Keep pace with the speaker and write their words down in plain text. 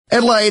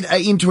Adelaide are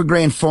into a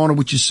grand final,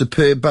 which is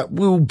superb, but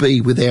will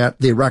be without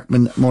their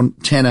ruckman,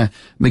 Montana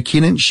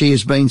McKinnon. She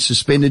has been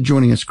suspended.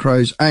 Joining us,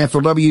 Crows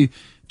AFLW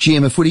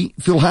GM of footy,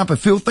 Phil Harper.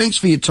 Phil, thanks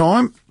for your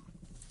time.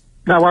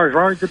 No worries,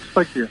 Rory. Good to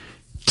speak to you.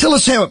 Tell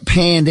us how it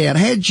panned out.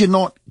 How did you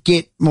not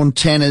get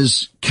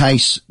Montana's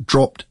case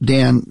dropped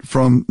down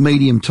from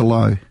medium to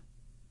low?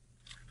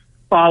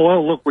 Oh,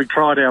 well, look, we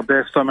tried our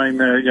best. I mean,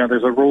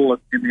 there's a rule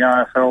in the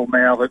AFL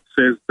now that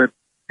says that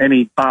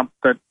any bump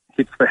that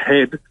hits the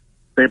head,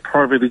 they're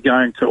probably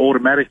going to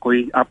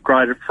automatically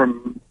upgrade it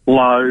from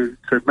low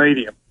to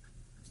medium.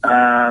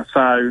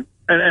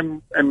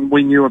 And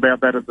we knew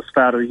about that at the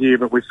start of the year,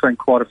 but we've seen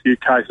quite a few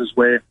cases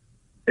where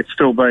it's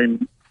still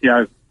been,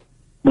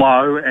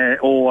 low,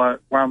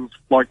 or ones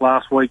like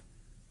last week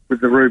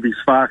with the Ruby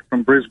Spark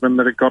from Brisbane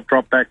that it got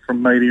dropped back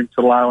from medium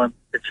to low, and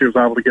she was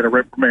able to get a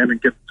reprimand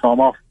and get the time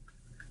off.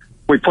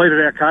 We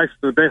pleaded our case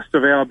to the best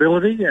of our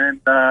ability,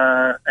 and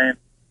the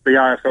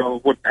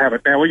AFL wouldn't have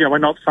it. Now, we're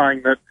not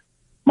saying that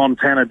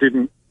Montana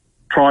didn't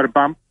try to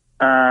bump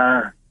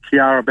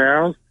Kiara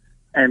Bowers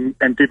and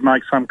did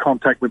make some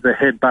contact with the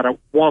head, but it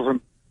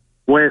wasn't.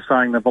 We're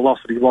saying the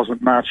velocity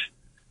wasn't much,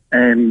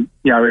 and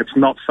it's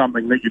not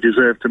something that you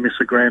deserve to miss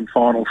a grand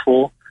final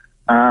for.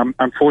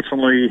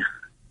 Unfortunately,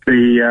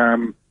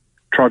 the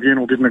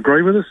tribunal didn't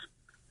agree with us,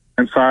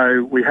 and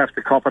so we have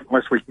to cop it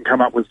unless we can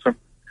come up with some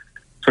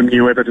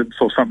new evidence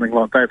or something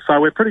like that. So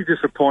we're pretty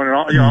disappointed.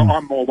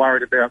 I'm more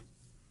worried about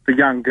the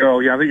young girl.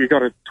 I think you've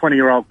got a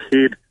 20-year-old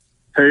kid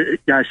who,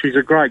 she's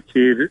a great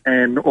kid,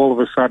 and all of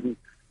a sudden,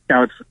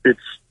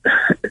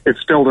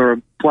 it's dealt her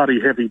a bloody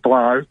heavy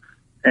blow,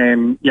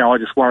 and I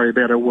just worry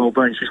about her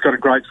well-being. She's got a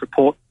great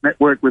support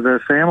network with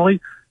her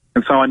family,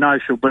 and so I know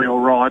she'll be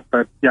all right.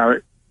 But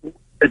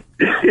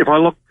if I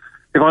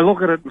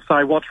look at it and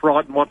say what's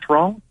right and what's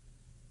wrong,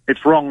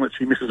 it's wrong that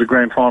she misses a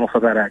grand final for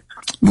that act.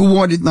 Well,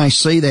 why didn't they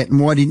see that, and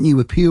why didn't you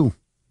appeal?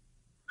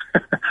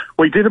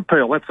 We did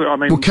appeal. Well,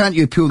 can't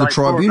you appeal the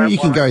tribunal? You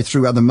can go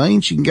through other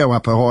means. You can go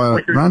up a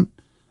higher run.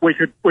 We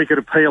could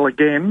appeal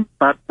again,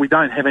 but we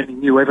don't have any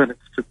new evidence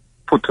to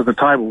put to the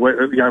table.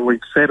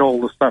 We've said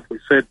all the stuff. We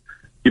said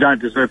you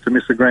don't deserve to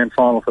miss a grand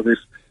final for this.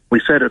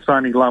 We said it's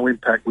only low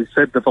impact. We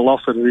said the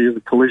velocity of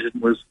the collision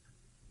was,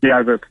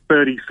 the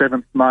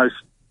 37th most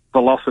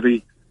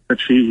velocity that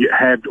she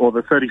had, or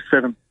the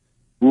 37th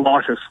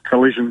lightest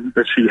collision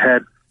that she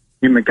had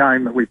in the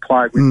game that we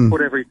played. We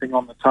put everything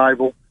on the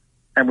table,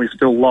 and we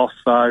still lost.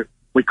 So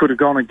we could have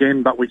gone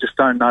again, but we just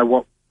don't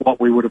know what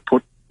we would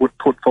put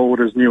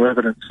forward as new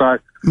evidence. So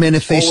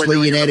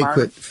manifestly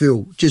inadequate,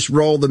 Phil. Just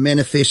roll the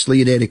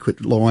manifestly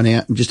inadequate line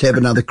out and just have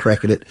another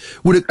crack at it.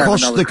 Would it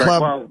cost the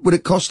club? Would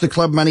it cost the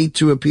club money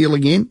to appeal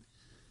again?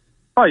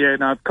 Oh yeah,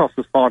 no. It cost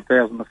us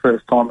 $5,000 the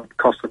first time. It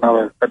cost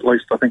another at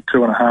least, I think,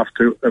 $2.5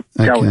 to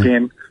go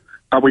again.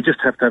 We just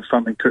have to have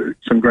some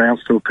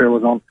grounds to appeal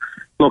it on.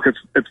 Look,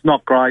 it's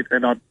not great,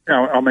 and I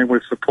mean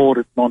we've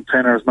supported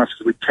Montana as much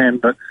as we can,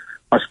 but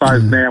I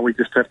suppose now we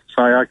just have to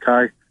say,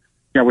 okay,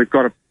 we've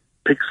got to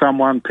pick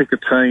a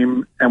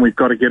team, and we've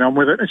got to get on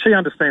with it. And she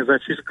understands that.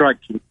 She's a great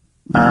kid,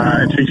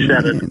 and she's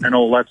shattered and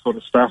all that sort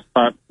of stuff.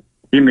 But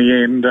in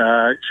the end,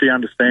 she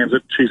understands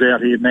it. She's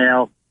out here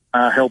now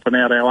helping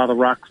out our other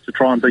rucks to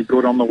try and be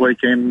good on the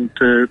weekend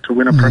to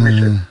win a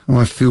premiership.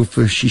 I feel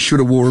she should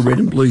have wore a red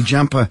and blue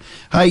jumper.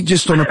 Hey,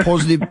 just on a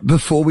positive,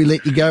 before we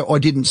let you go, I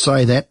didn't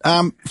say that.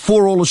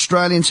 For all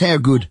Australians, how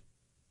good?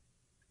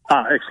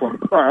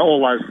 Excellent.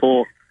 All those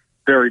four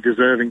very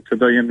deserving to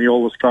be in the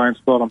All-Australian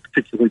spot. I'm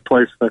particularly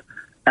pleased for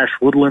Ash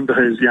Woodland,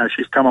 who's,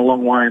 she's come a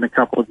long way in a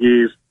couple of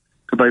years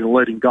to be the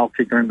leading goal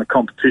kicker in the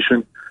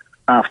competition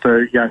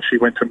after, she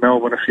went to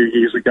Melbourne a few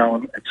years ago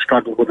and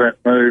struggled with that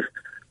move.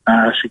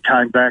 She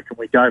came back and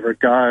we gave her a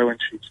go, and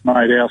she's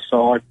made our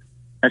side.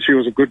 And she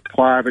was a good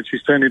player, but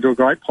she's turned into a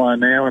great player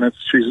now, and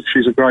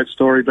she's a great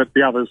story. But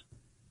the others,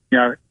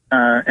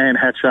 Anne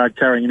Hatchard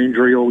carrying an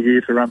injury all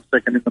year to run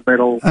second in the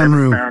medal.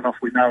 Unreal. Marinoff,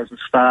 we know, is a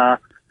star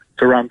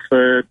to run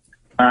third.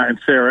 And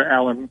Sarah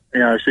Allen,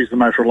 she's the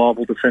most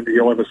reliable defender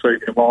you'll ever see in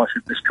your life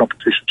in this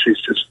competition.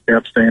 She's just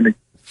outstanding.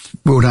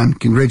 Well done.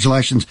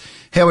 Congratulations.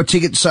 How are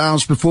ticket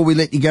sales before we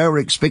let you go? We're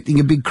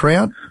expecting a big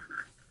crowd?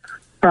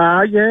 Yeah,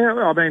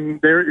 I mean,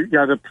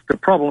 the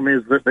problem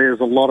is that there's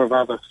a lot of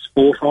other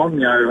sport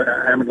on,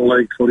 amateur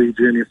league footy,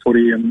 junior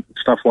footy and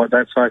stuff like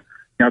that. So,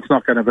 it's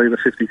not going to be the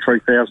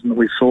 53,000 that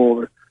we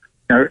saw.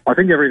 I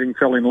think everything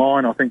fell in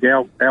line. I think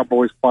our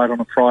boys played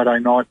on a Friday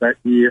night that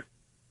year,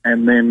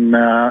 and then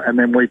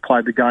we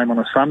played the game on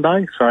a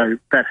Sunday, so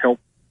that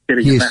helped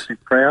getting a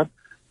massive crowd.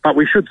 But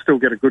we should still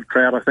get a good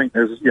crowd. I think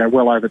there's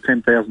well over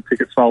 10,000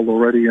 tickets sold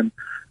already, and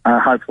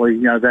hopefully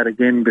that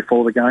again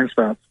before the game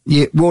starts.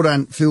 Yeah, well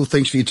done, Phil.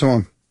 Thanks for your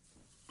time.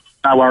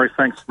 No worries.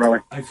 Thanks,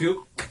 Rowie. Hey,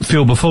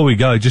 Phil, before we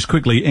go, just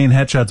quickly, Ian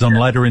Hatchard's on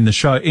later in the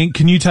show. Ian,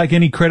 can you take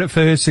any credit for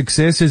her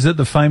success? Is it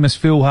the famous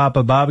Phil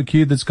Harper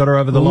barbecue that's got her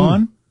over the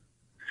line?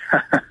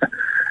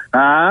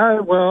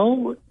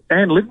 Well,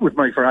 Anne lived with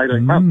me for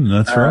 18 months.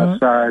 That's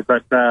right.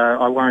 But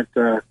I won't.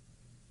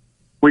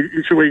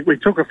 We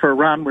took her for a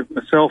run with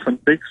myself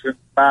and Bix,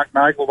 Mark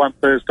Nagle one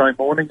Thursday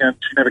morning, and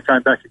she never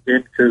came back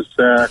again because,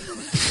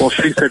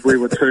 she said we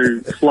were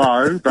too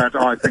slow, but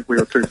I think we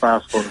were too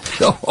fast for her.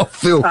 Oh,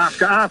 Phil. Ask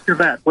her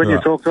that. When you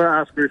talk to her,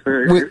 ask her if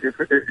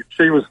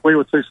we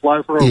were too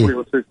slow for her or we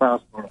were too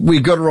fast for her. We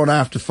got her on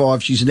after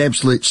 5. She's an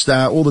absolute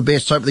star. All the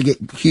best. Hope they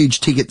get huge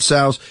ticket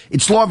sales.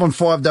 It's live on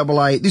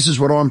 5AA. This is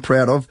what I'm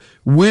proud of.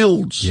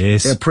 Wills,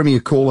 yes, our premier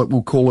caller,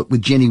 will call it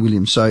with Jenny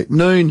Williams. So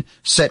noon,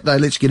 Saturday,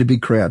 let's get a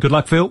big crowd. Good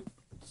luck, Phil.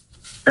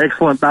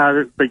 Excellent. No,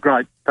 it'd be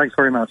great. Thanks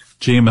very much.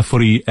 GM of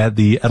footy at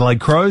the Adelaide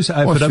Crows.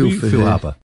 AFLW, Phil Harper.